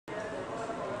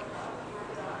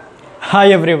Hi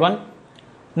everyone.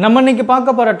 நம்ம இன்னைக்கு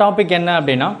பார்க்க போற டாபிக் என்ன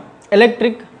அப்படினா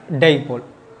electric dipole.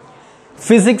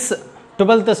 Physics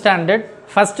 12th standard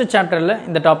first chapterல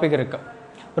இந்த டாபிக் இருக்கு.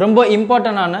 ரொம்ப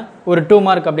இம்பார்ட்டன்ட்டான ஒரு 2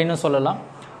 மார்க் அப்படினு சொல்லலாம்.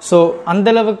 சோ அந்த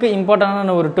அளவுக்கு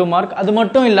இம்பார்ட்டன்ட்டான ஒரு 2 மார்க். அது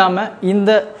மட்டும் இல்லாம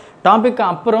இந்த டாபிக்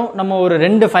அப்புறம் நம்ம ஒரு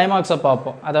 2 5 மார்க்ஸ்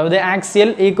பார்ப்போம். அதாவது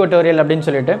ஆக்சியல் ஈக்குவட்டோரியல் அப்படினு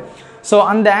சொல்லிட்டு. சோ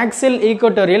அந்த ஆக்சியல்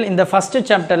ஈக்குவட்டோரியல் இந்த ஃபர்ஸ்ட்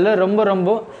சாப்டர்ல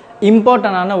ரொம்ப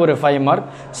இம்பார்ட்டன்ட்டான ஒரு 5 மார்க்.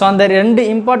 சோ அந்த ரெண்டு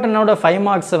இம்பார்ட்டன்ட்டான 5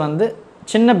 மார்க்ஸ் வந்து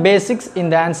சின்ன பேசிக்ஸ்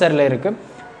இந்த ஆன்சர்ல இருக்கு.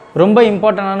 ரொம்ப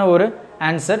இம்பார்ட்டன்ட்டான ஒரு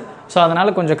ஆன்சர். சோ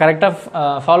அதனால கொஞ்சம் கரெக்ட்டா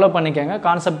ஃபாலோ பண்ணிக்கங்க,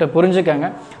 கான்செப்ட்டை புரிஞ்சுக்கங்க.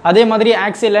 அதே மாதிரி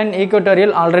ஆக்சியல் அண்ட்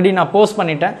ஈக்குவட்டோரியல் ஆல்ரெடி நான் போஸ்ட்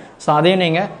பண்ணிட்டேன். சோ அதையும்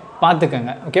நீங்க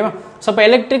பாத்துக்கங்க. ஓகேவா? சோ இப்போ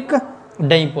எலக்ட்ரிக்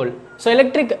டைபோல். சோ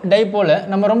எலக்ட்ரிக் டைபோலை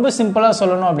நம்ம ரொம்ப சிம்பிளா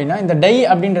சொல்லணும் அப்படின்னா இந்த டை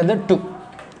அப்படின்றது 2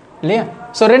 இல்லையா?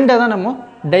 சோ ரெண்டை தான் நம்ம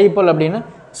டைபோல் அப்படின்னு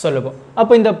சொல்லுவோம்.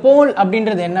 அப்போ இந்த போல்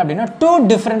அப்படின்றது என்ன அப்படின்னா 2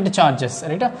 different charges,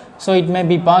 ரைட்டா? So it may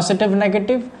be positive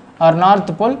negative R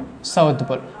north pole south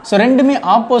pole. So ரெண்டுமே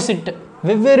ஆப்போசிட்,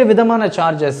 வெவ்வேறு விதமான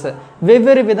சார்ஜஸ்,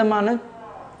 வெவ்வேறு விதமான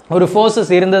ஒரு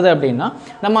ஃபோர்ஸஸ் இருந்தது அப்படின்னா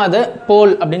நம்ம அதை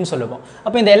போல் அப்படின்னு சொல்லுவோம்.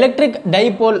 அப்போ இந்த எலக்ட்ரிக்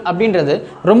டைபோல் அப்படின்றது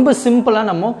ரொம்ப சிம்பிளாக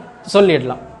நம்ம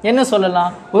சொல்லிடலாம். என்ன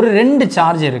சொல்லலாம்? ஒரு 2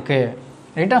 சார்ஜ் இருக்கு,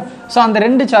 ரைட்டா? ஸோ அந்த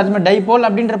 2 சார்ஜுமே டைபோல்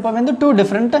அப்படின்றப்ப வந்து 2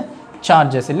 different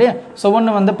சார்ஜஸ் இல்லையா? ஸோ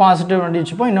ஒன்று வந்து பாசிட்டிவ் அப்படின்னு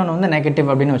வச்சுப்போம், இன்னொன்று வந்து நெகட்டிவ்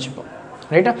அப்படின்னு வச்சுப்போம்,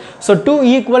 ரைட்டா? So 2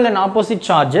 equal and opposite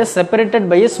charges separated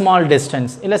by a small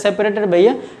distance இல்லை separated by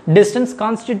a distance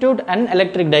constitute an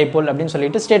electric dipole அப்படின்னு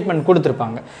சொல்லிட்டு ஸ்டேட்மெண்ட்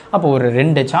கொடுத்துருப்பாங்க. அப்போ ஒரு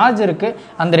 2 சார்ஜ் இருக்கு,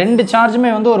 அந்த 2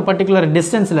 சார்ஜுமே வந்து ஒரு பர்டிகுலர்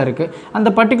டிஸ்டன்ஸில் இருக்கு.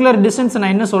 அந்த பர்டிகுலர் டிஸ்டன்ஸ்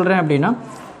நான் என்ன சொல்கிறேன் அப்படின்னா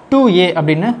 2a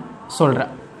அப்படின்னு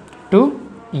சொல்கிறேன்.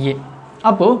 2a.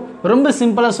 அப்போது ரொம்ப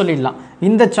சிம்பிளாக சொல்லிடலாம்.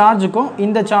 இந்த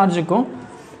சார்ஜுக்கும்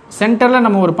சென்டரில்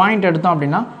நம்ம ஒரு பாயிண்ட் எடுத்தோம்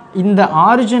அப்படின்னா இந்த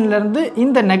ஆரிஜின்லேருந்து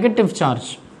இந்த நெகட்டிவ் சார்ஜ்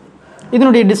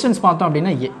இதனுடைய டிஸ்டன்ஸ் பார்த்தோம்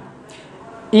அப்படின்னா ஏ.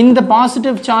 இந்த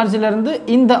பாசிட்டிவ் சார்ஜிலேருந்து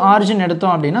இந்த ஆரிஜின்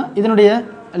எடுத்தோம் அப்படின்னா இதனுடைய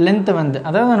லென்த் வந்து,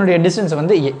 அதாவது அதனுடைய டிஸ்டன்ஸ்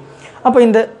வந்து ஏ. அப்போ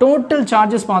இந்த டோட்டல்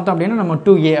சார்ஜஸ் பார்த்தோம் அப்படின்னா நம்ம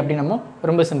 2a அப்படின்னு நம்ம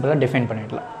ரொம்ப சிம்பிளாக டிஃபைன்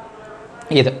பண்ணிடலாம்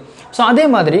இது. ஸோ அதே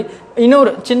மாதிரி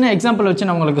இன்னொரு சின்ன எக்ஸாம்பிள் வச்சு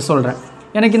நான் உங்களுக்கு சொல்கிறேன்.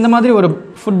 எனக்கு இந்த மாதிரி ஒரு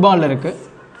ஃபுட்பால் இருக்குது,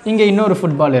 இங்கே இன்னொரு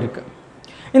ஃபுட்பால் இருக்குது.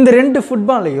 இந்த 2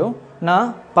 ஃபுட்பாலையும் நான்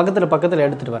பக்கத்தில்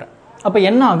எடுத்துகிட்டு வரேன். அப்போ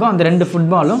என்ன ஆகும்? அந்த 2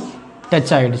 ஃபுட்பாலும்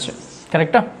டச் ஆகிடுச்சு,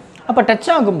 கரெக்டாக? அப்போ டச்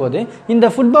ஆகும்போது இந்த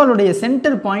ஃபுட்பாலுடைய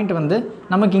சென்டர் பாயிண்ட் வந்து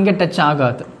நமக்கு இங்கே டச்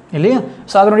ஆகாது இல்லையா?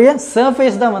 ஸோ அதனுடைய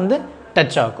சர்ஃபேஸ் தான் வந்து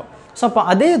டச் ஆகும். ஸோ அப்போ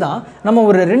அதே தான் நம்ம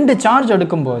ஒரு 2 சார்ஜ்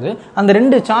எடுக்கும்போது அந்த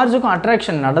 2 சார்ஜுக்கும்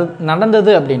அட்ராக்ஷன்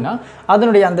நடந்தது அப்படின்னா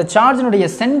அதனுடைய அந்த சார்ஜினுடைய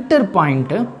சென்டர்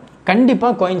பாயிண்ட்டு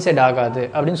கண்டிப்பாக கோயின்சைட் ஆகாது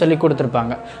அப்படின்னு சொல்லி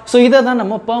கொடுத்துருப்பாங்க. ஸோ இதை தான்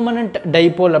நம்ம பெர்மனன்ட்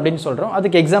டைபோல் அப்படின்னு சொல்கிறோம்.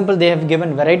 அதுக்கு example they have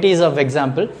given varieties of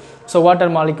example. So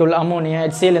water molecule, ammonia,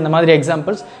 HCl இந்த மாதிரி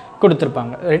எக்ஸாம்பிள்ஸ்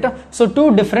கொடுத்துருப்பாங்க, ரைட்டா? So 2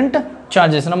 different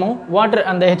charges. நம்ம வாட்டர்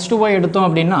அந்த H2O எடுத்தோம்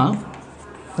அப்படின்னா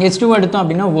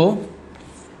O,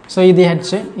 ஸோ இது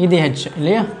H, இது H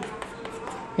இல்லையா?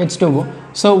 H2O.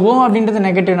 ஸோ O அப்படின்றது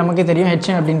நெகட்டிவ் நமக்கு தெரியும், H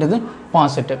அப்படின்றது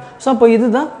பாசிட்டிவ். ஸோ அப்போ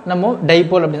இதுதான் நம்ம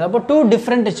டைபோல் அப்படின்னு. அப்போ 2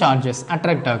 different சார்ஜஸ்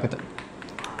அட்ராக்ட் ஆகுது,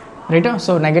 ரைட்டா?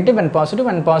 So negative and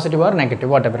positive or negative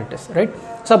what ever it is, right?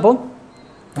 So அப்போ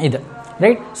இது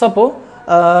ரைட். ஸோ அப்போ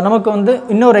நமக்கு வந்து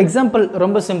இன்னொரு எக்ஸாம்பிள்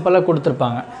ரொம்ப சிம்பிளாக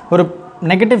கொடுத்துருப்பாங்க. ஒரு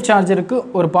நெகட்டிவ் சார்ஜ் இருக்குது,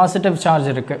 ஒரு பாசிட்டிவ் சார்ஜ்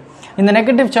இருக்குது. இந்த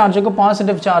நெகட்டிவ் சார்ஜுக்கும்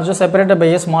பாசிட்டிவ் சார்ஜும் separated by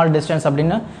a small distance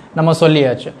அப்படின்னு நம்ம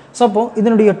சொல்லியாச்சு. ஸோ அப்போ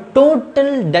இதனுடைய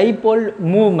total dipole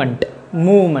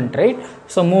movement right?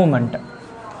 So movement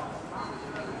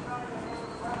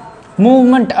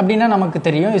அப்படின்னா நமக்கு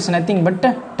தெரியும் இஸ் நத்திங் பட்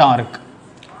டார்க்.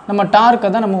 நம்ம டார்க்கை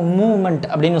தான் நம்ம மூவ்மெண்ட்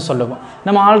அப்படின்னு சொல்லுவோம்.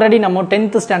 நம்ம ஆல்ரெடி நம்ம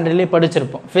 10th ஸ்டாண்டர்ட்லேயே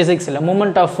படிச்சிருப்போம் ஃபிசிக்ஸில்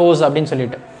மூமெண்ட் ஆஃப் ஃபோர்ஸ் அப்படின்னு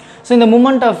சொல்லிட்டு. ஸோ இந்த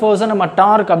மூமெண்ட் ஆஃப் ஃபோர்ஸை நம்ம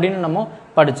டார்க் அப்படின்னு நம்ம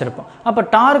படிச்சிருப்போம். அப்போ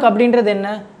டார்க் அப்படின்றது என்ன?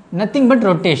 நத்திங் பட்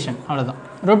ரொட்டேஷன், அவ்வளோதான்.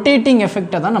 ரொட்டேட்டிங்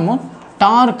எஃபெக்டை தான் நம்ம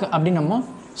டார்க் அப்படின்னு நம்ம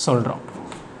சொல்கிறோம்.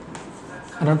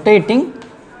 ரொட்டேட்டிங்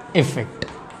எஃபெக்ட்,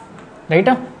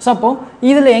 ரைட்டா? ஸோ அப்போ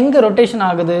இதில் எங்கே ரொட்டேஷன்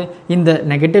ஆகுது? இந்த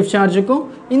நெகட்டிவ் சார்ஜுக்கும்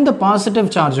இந்த positive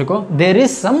சார்ஜுக்கும் there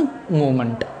is some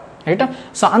moment, ரைட்டா?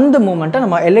 ஸோ அந்த மூமெண்ட்டை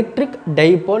நம்ம எலக்ட்ரிக்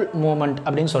டைபோல் மூமெண்ட்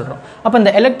அப்படின்னு சொல்கிறோம். அப்போ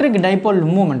இந்த electric dipole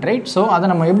moment, right? So அதை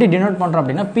நம்ம எப்படி டினோட் பண்ணுறோம்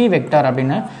அப்படின்னா P வெக்டார்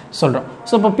அப்படின்னு சொல்கிறோம்.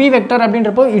 ஸோ இப்போ P வெக்டார்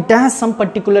அப்படின்றப்போ it has some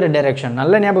particular direction.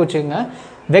 நல்ல ஞாபகம் வச்சுக்கோங்க.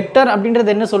 வெக்டார்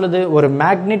அப்படின்றது என்ன சொல்லுது? ஒரு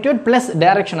மேக்னிடியூட் ப்ளஸ்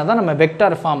டைரக்ஷனை தான் நம்ம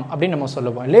வெக்டார் ஃபார்ம் அப்படின்னு நம்ம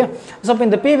சொல்லுவோம் இல்லையா? ஸோ அப்போ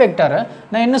இந்த P வெக்டாரை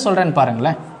நான் என்ன சொல்கிறேன்னு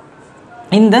பாருங்களேன்.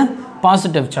 இந்த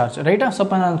பாசிட்டிவ் சார்ஜ், ரைட்டா? ஸோ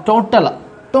இப்போ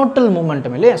டோட்டல்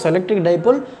மூமெண்ட்டும் இல்லையா? So electric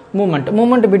dipole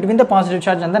moment between the positive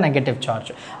charge and the negative charge.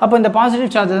 அப்போ இந்த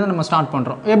பாசிட்டிவ் சார்ஜ் தான் நம்ம ஸ்டார்ட்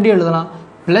பண்ணுறோம். எப்படி எழுதலாம்?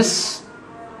 Plus,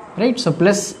 right? So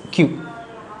plus Q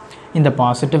இந்த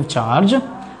பாசிட்டிவ் சார்ஜ்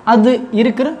அது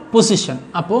இருக்கிற பொசிஷன்.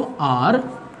 அப்போது R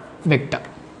வெக்டர்,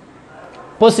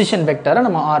 பொசிஷன் வெக்டரை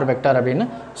நம்ம R வெக்டர் அப்படின்னு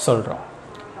சொல்கிறோம்.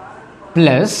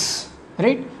 plus,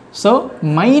 right? So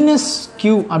minus q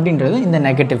அப்படின்றது இந்த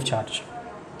நெகட்டிவ் சார்ஜ்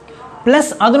plus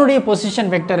அதனுடைய பொசிஷன்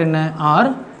வெக்டர் என்ன r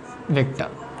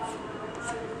வெக்டர்,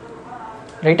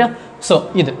 ரைட்டா?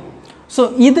 ஸோ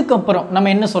இதுக்கப்புறம் நம்ம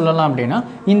என்ன சொல்லலாம் அப்படின்னா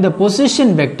இந்த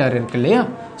பொசிஷன் வெக்டர் இருக்கு இல்லையா,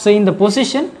 ஸோ இந்த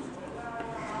பொசிஷன்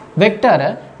வெக்டரை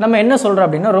நம்ம என்ன சொல்கிறோம்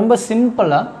அப்படின்னா ரொம்ப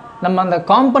சிம்பிளாக நம்ம அந்த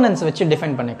காம்பனன்ட்ஸ் வச்சு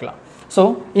டிஃபைன் பண்ணிக்கலாம். ஸோ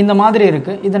இந்த மாதிரி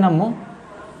இருக்குது, இதை நம்ம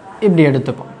இப்படி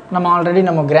எடுத்துப்போம். நம்ம ஆல்ரெடி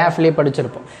நம்ம கிராஃப்லேயே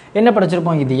படிச்சிருப்போம். என்ன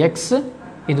படிச்சிருப்போம்? இது எக்ஸு,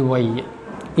 இது ஒய்,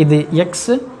 இது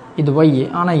எக்ஸு, இது ஒய்,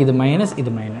 ஆனால் இது மைனஸ்,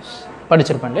 இது மைனஸ்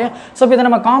படிச்சிருப்போம் இல்லையா? ஸோ இப்போ இதை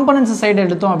நம்ம காம்பனன்ட்ஸ் சைடு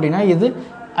எடுத்தோம் அப்படின்னா இது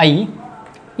ஐ,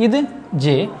 இது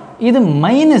ஜே, இது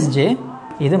மைனஸ் ஜே,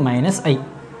 இது மைனஸ் ஐ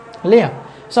இல்லையா?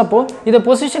 ஸோ அப்போது இதை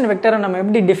பொசிஷன் வெக்டரை நம்ம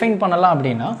எப்படி டிஃபைன் பண்ணலாம்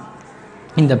அப்படின்னா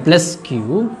இந்த ப்ளஸ் கியூ,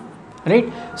 ரைட்?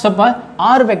 ஸோ அப்போ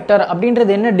ஆர் வெக்டர்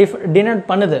அப்படின்றது என்ன டினோட்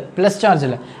பண்ணுது? ப்ளஸ்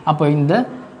சார்ஜில். அப்போ இந்த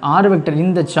ஆர் வெக்டர்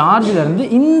இந்த சார்ஜிலேருந்து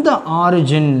இந்த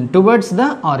origin towards the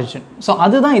origin, so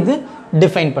அதுதான் இது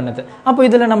டிஃபைன் பண்ணுது. அப்போ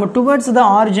இதில் நம்ம டுவர்ட்ஸ் த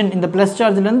ஆரிஜின் இந்த ப்ளஸ்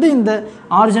சார்ஜிலேருந்து இந்த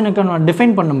ஆரிஜினுக்கு நம்ம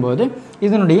டிஃபைன் பண்ணும்போது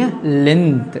இதனுடைய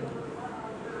லென்த்,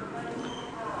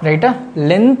 ரைட்டா?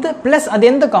 லென்த் ப்ளஸ் அது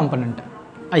எந்த காம்பனண்ட்?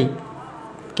 ஐ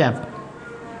கேப்,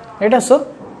 ரைட்டா? ஸோ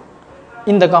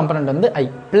இந்த காம்பனண்ட் வந்து ஐ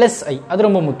ப்ளஸ் ஐ, அது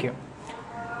ரொம்ப முக்கியம்.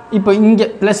 இப்போ இங்கே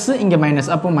ப்ளஸ்ஸு, இங்கே மைனஸ்,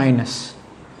 அப்போ மைனஸ்,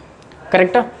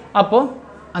 கரெக்டாக? அப்போது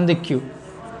அந்த க்யூ.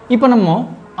 இப்போ நம்ம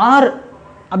ஆர்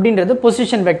அப்படின்றது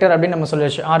பொசிஷன் வெக்டர் அப்படின்னு நம்ம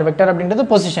சொல்லிடுச்சு. ஆர் வெக்டர் அப்படின்றது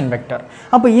பொசிஷன் வெக்டர்.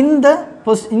 அப்போ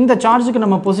இந்த சார்ஜுக்கு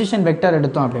நம்ம பொசிஷன் வெக்டர்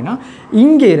எடுத்தோம் அப்படின்னா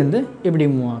இங்கே இருந்து இப்படி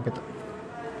மூவ் ஆகுது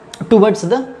டுவர்ட்ஸ்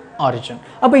த ஆரிஜின்.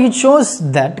 அப்போ இட் ஷோஸ்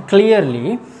தட் கிளியர்லி.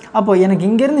 அப்போ எனக்கு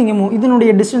இங்கேருந்து இங்கே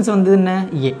இதனுடைய டிஸ்டன்ஸ் வந்து என்ன?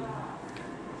 ஏ.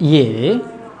 ஏ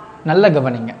நல்ல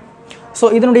கவனிங்க. ஸோ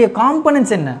இதனுடைய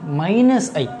காம்பனன்ட்ஸ் என்ன? மைனஸ்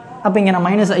ஐ. அப்போ இங்கே நான்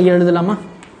மைனஸ் ஐ எழுதலாமா?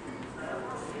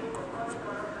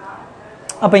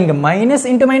 அப்போ இங்கே மைனஸ்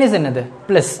இன்ட்டு மைனஸ் என்னது?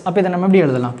 ப்ளஸ். அப்போ இதை நம்ம எப்படி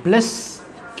எழுதலாம்? Plus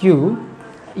Q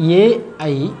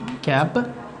AI gap.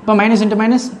 இப்போ minus into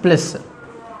minus plus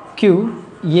Q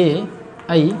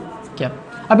AI gap.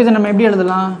 அப்போ இதை நம்ம எப்படி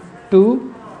எழுதலாம்?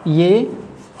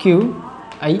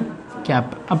 2AQI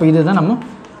gap. அப்போ இதுதான் நம்ம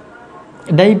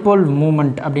டைபோல்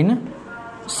மூமெண்ட் அப்படின்னு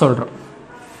சொல்கிறோம்.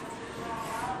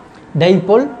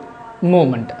 டைபோல்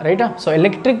மூமெண்ட், ரைட்டா? ஸோ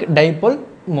எலக்ட்ரிக் டைபோல்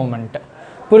மூமெண்ட்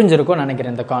புரிஞ்சிருக்கும்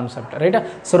நினைக்கிறேன் இந்த கான்செப்ட், ரைட்டா?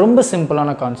 ஸோ ரொம்ப சிம்பிளான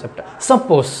கான்செப்ட்.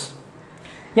 சப்போஸ்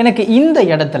எனக்கு இந்த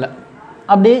இடத்துல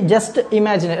அப்படியே ஜஸ்ட்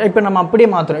இமேஜின், இப்போ நம்ம அப்படியே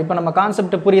மாற்றுறோம். இப்போ நம்ம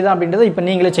கான்செப்ட் புரியுதா அப்படின்றத இப்போ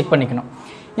நீங்களே செக் பண்ணிக்கணும்.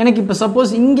 எனக்கு இப்போ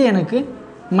சப்போஸ் இங்கே எனக்கு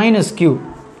மைனஸ் கியூ,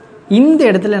 இந்த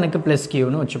இடத்துல எனக்கு ப்ளஸ்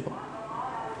கியூன்னு வச்சுப்போம்,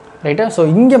 ரைட்டா? ஸோ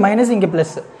இங்கே மைனஸ், இங்கே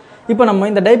ப்ளஸ். இப்போ நம்ம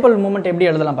இந்த டைபோல் மூமெண்ட் எப்படி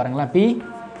எழுதலாம் பாருங்களேன். B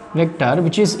vector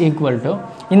which is equal to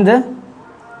இந்த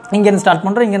இங்கேருந்து ஸ்டார்ட்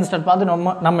பண்ணுறோம், இங்கேருந்து ஸ்டார்ட் பார்த்து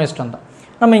நம்ம இஷ்டம் தான்.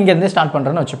 நம்ம இங்கேருந்து ஸ்டார்ட்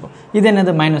பண்ணுறோன்னு வச்சுப்போம். இது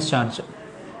என்னது? மைனஸ் சார்ஜ்,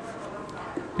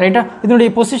 ரைட்டா? இதனுடைய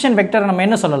பொசிஷன் வெக்டரை நம்ம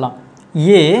என்ன சொல்லலாம்?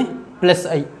 ஏ ப்ளஸ்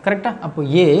ஐ, கரெக்டாக? அப்போ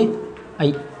ஏ ஐ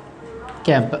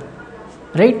கேப்,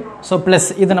 ரைட்? ஸோ ப்ளஸ்,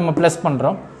 இதை நம்ம ப்ளஸ்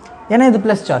பண்ணுறோம் ஏன்னா இது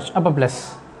ப்ளஸ் சார்ஜ், அப்போ ப்ளஸ்,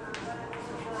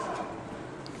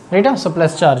 ரைட்டா? So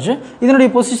plus charge. இதனுடைய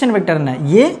பொசிஷன் வெக்டர் என்ன?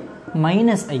 ஏ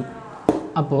மைனஸ் ஐ.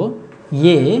 அப்போது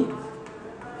ஏ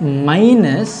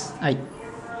மைனஸ் ஐ,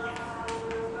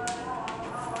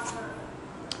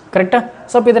 கரெக்டாக?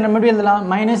 ஸோ அப்போ இதை நம்ம எப்படி எழுதலாம்?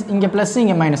 மைனஸ், இங்கே ப்ளஸ்,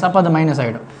 இங்கே மைனஸ், அப்போ அது மைனஸ்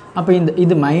ஆகிடும். அப்போ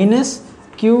இது minus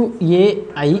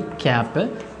QAI gap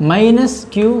minus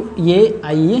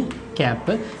QAI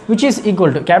gap which is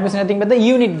equal to, gap is nothing but the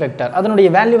unit vector. அதனுடைய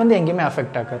வேல்யூ வந்து எங்கேயுமே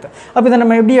அஃபெக்ட் ஆகாது. அப்போ இதை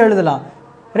நம்ம எப்படி எழுதலாம்?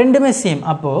 ரெண்டுமே சேம்.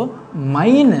 அப்போது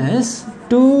மைனஸ்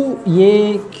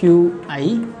 2AQI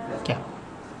கேப்.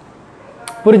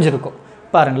 புரிஞ்சிருக்கும்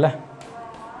பாருங்களேன்,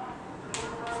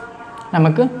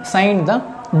 நமக்கு சைன் தான்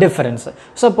டிஃபரன்ஸ்.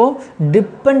 ஸோ அப்போது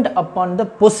depend upon the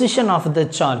position of the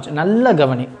charge. நல்ல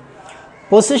கவனி,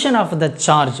 பொசிஷன் ஆஃப் த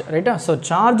சார்ஜ், ரைட்டா? ஸோ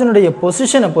சார்ஜினுடைய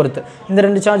பொசிஷனை பொறுத்து இந்த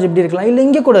ரெண்டு சார்ஜ் இப்படி இருக்கலாம், இல்லை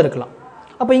இங்கே கூட இருக்கலாம்.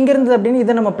 அப்போ இங்கே இருந்தது அப்படின்னு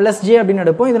இதை நம்ம ப்ளஸ் ஜே அப்படின்னு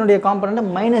எடுப்போம், இதனுடைய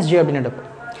காம்பனண்ட் மைனஸ் ஜே அப்படின்னு எடுப்போம்,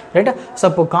 ரைட்டா? ஸோ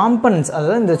அப்போ காம்பனன்ட்ஸ்,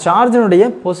 அதாவது இந்த சார்ஜினுடைய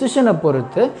பொசிஷனை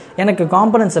பொறுத்து எனக்கு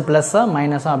காம்பனன்ட்ஸை ப்ளஸ்ஸாக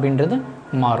மைனஸாக அப்படின்றது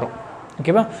மாறும்,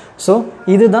 ஓகேவா? ஸோ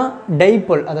இதுதான்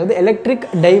டைபோல், அதாவது எலக்ட்ரிக்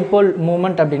டைபோல்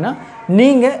மூமெண்ட். அப்படின்னா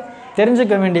நீங்கள்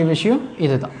தெரிஞ்சுக்க வேண்டிய விஷயம்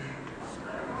இதுதான்,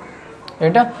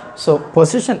 ரைட்டா? ஸோ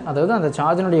பொசிஷன், அதாவது அந்த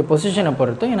சார்ஜினுடைய பொசிஷனை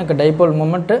பொறுத்து எனக்கு டைபோல்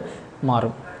மூமெண்ட்டு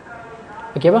மாறும்,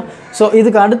 ஓகேவா? ஸோ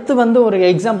இதுக்கு அடுத்து வந்து ஒரு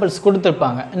எக்ஸாம்பிள்ஸ்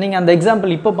கொடுத்துருப்பாங்க. நீங்கள் அந்த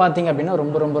எக்ஸாம்பிள் இப்போ பார்த்தீங்க அப்படின்னா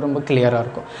ரொம்ப ரொம்ப ரொம்ப கிளியராக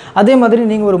இருக்கும். அதே மாதிரி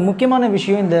நீங்கள் ஒரு முக்கியமான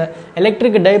விஷயம், இந்த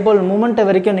எலக்ட்ரிக் டைபோல் மூமெண்ட்டை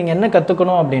வரைக்கும் நீங்கள் என்ன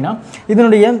கற்றுக்கணும் அப்படின்னா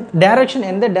இதனுடைய டைரக்ஷன்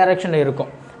எந்த டைரக்ஷனில் இருக்கும்,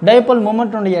 டைபோல்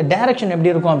மூமெண்ட்டுடைய டைரக்ஷன்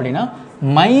எப்படி இருக்கும் அப்படின்னா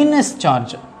மைனஸ்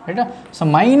சார்ஜ், ரைட்டா? ஸோ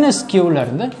மைனஸ்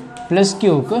கியூவிலேருந்து ப்ளஸ்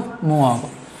கியூவுக்கு மூவ்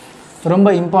ஆகும். ரொம்ப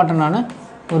இம்பார்ட்டண்டான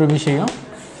ஒரு விஷயம்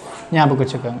ஞாபகம்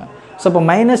வச்சுக்கோங்க. ஸோ இப்போ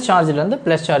minus சார்ஜ்லேருந்து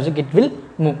plus சார்ஜுக்கு it will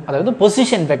move. அதாவது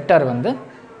பொசிஷன் வெக்டர் வந்து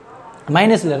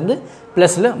மைனஸ்லேருந்து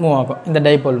ப்ளஸில் மூவ் ஆகும் இந்த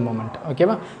டைபோல் மூமெண்ட்.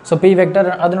 ஓகேவா? ஸோ பி வெக்டர்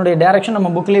அதனுடைய டைரக்ஷன் நம்ம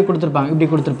புக்லேயே கொடுத்துருப்பாங்க, இப்படி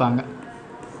கொடுத்துருப்பாங்க.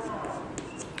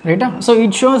 ரைட்டா? So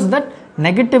it shows that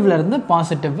நெகட்டிவ்லேருந்து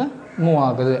positive move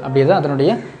ஆகுது, அப்படி தான்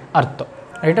அதனுடைய அர்த்தம்.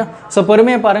 ரைட்டா? ஸோ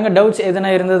பொறுமையாக பாருங்கள். டவுட்ஸ் எதனா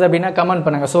இருந்தது அப்படின்னா கமெண்ட்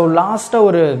பண்ணுங்கள். ஸோ லாஸ்ட்டாக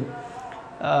ஒரு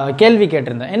கேள்வி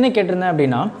கேட்டிருந்தேன். என்ன கேட்டிருந்தேன்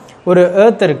அப்படின்னா, ஒரு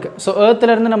ஏர்த் இருக்குது. ஸோ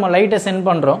ஏர்த்துலேருந்து நம்ம லைட்டை சென்ட்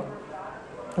பண்ணுறோம்.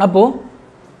 அப்போது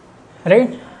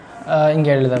ரைட்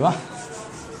இங்கே எழுதவா?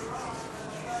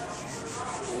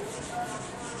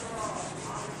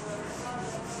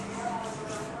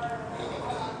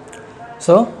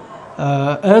 ஸோ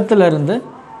ஏர்த்துலேருந்து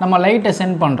நம்ம லைட்டை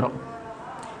சென்ட் பண்ணுறோம்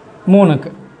மூணுக்கு.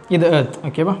 இது ஏர்த்.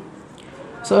 ஓகேவா?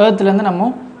 ஸோ ஏர்த்துலேருந்து நம்ம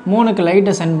மூணுக்கு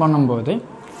லைட்டை சென்ட் பண்ணும்போது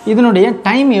இதனுடைய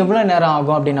டைம் எவ்வளோ நேரம்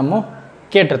ஆகும் அப்படின்னு நம்ம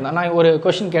கேட்டிருந்தேன். நான் ஒரு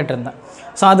கொஷின் கேட்டிருந்தேன்.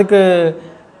 ஸோ அதுக்கு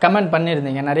கமெண்ட்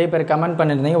பண்ணியிருந்தீங்க, நிறைய பேர் கமெண்ட்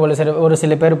பண்ணியிருந்தீங்க. ஒரு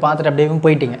சில பேர் பார்த்துட்டு அப்படியே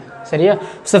போயிட்டீங்க. சரியா?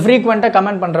 ஸோ ஃப்ரீக்வெண்ட்டாக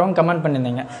கமெண்ட் பண்ணுறவங்க கமெண்ட்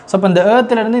பண்ணியிருந்தீங்க. ஸோ இப்போ இந்த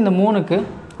ஏர்த்துலேருந்து இந்த மூணுக்கு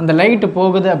அந்த லைட்டு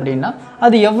போகுது அப்படின்னா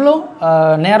அது எவ்வளோ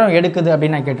நேரம் எடுக்குது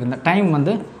அப்படின்னு நான் கேட்டிருந்தேன். டைம்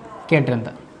வந்து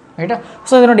கேட்டிருந்தேன். ரைட்டா?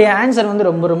 ஸோ இதனுடைய ஆன்சர் வந்து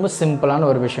ரொம்ப ரொம்ப சிம்பிளான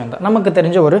ஒரு விஷயம் தான். நமக்கு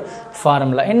தெரிஞ்ச ஒரு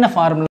ஃபார்முலா. என்ன ஃபார்முலா?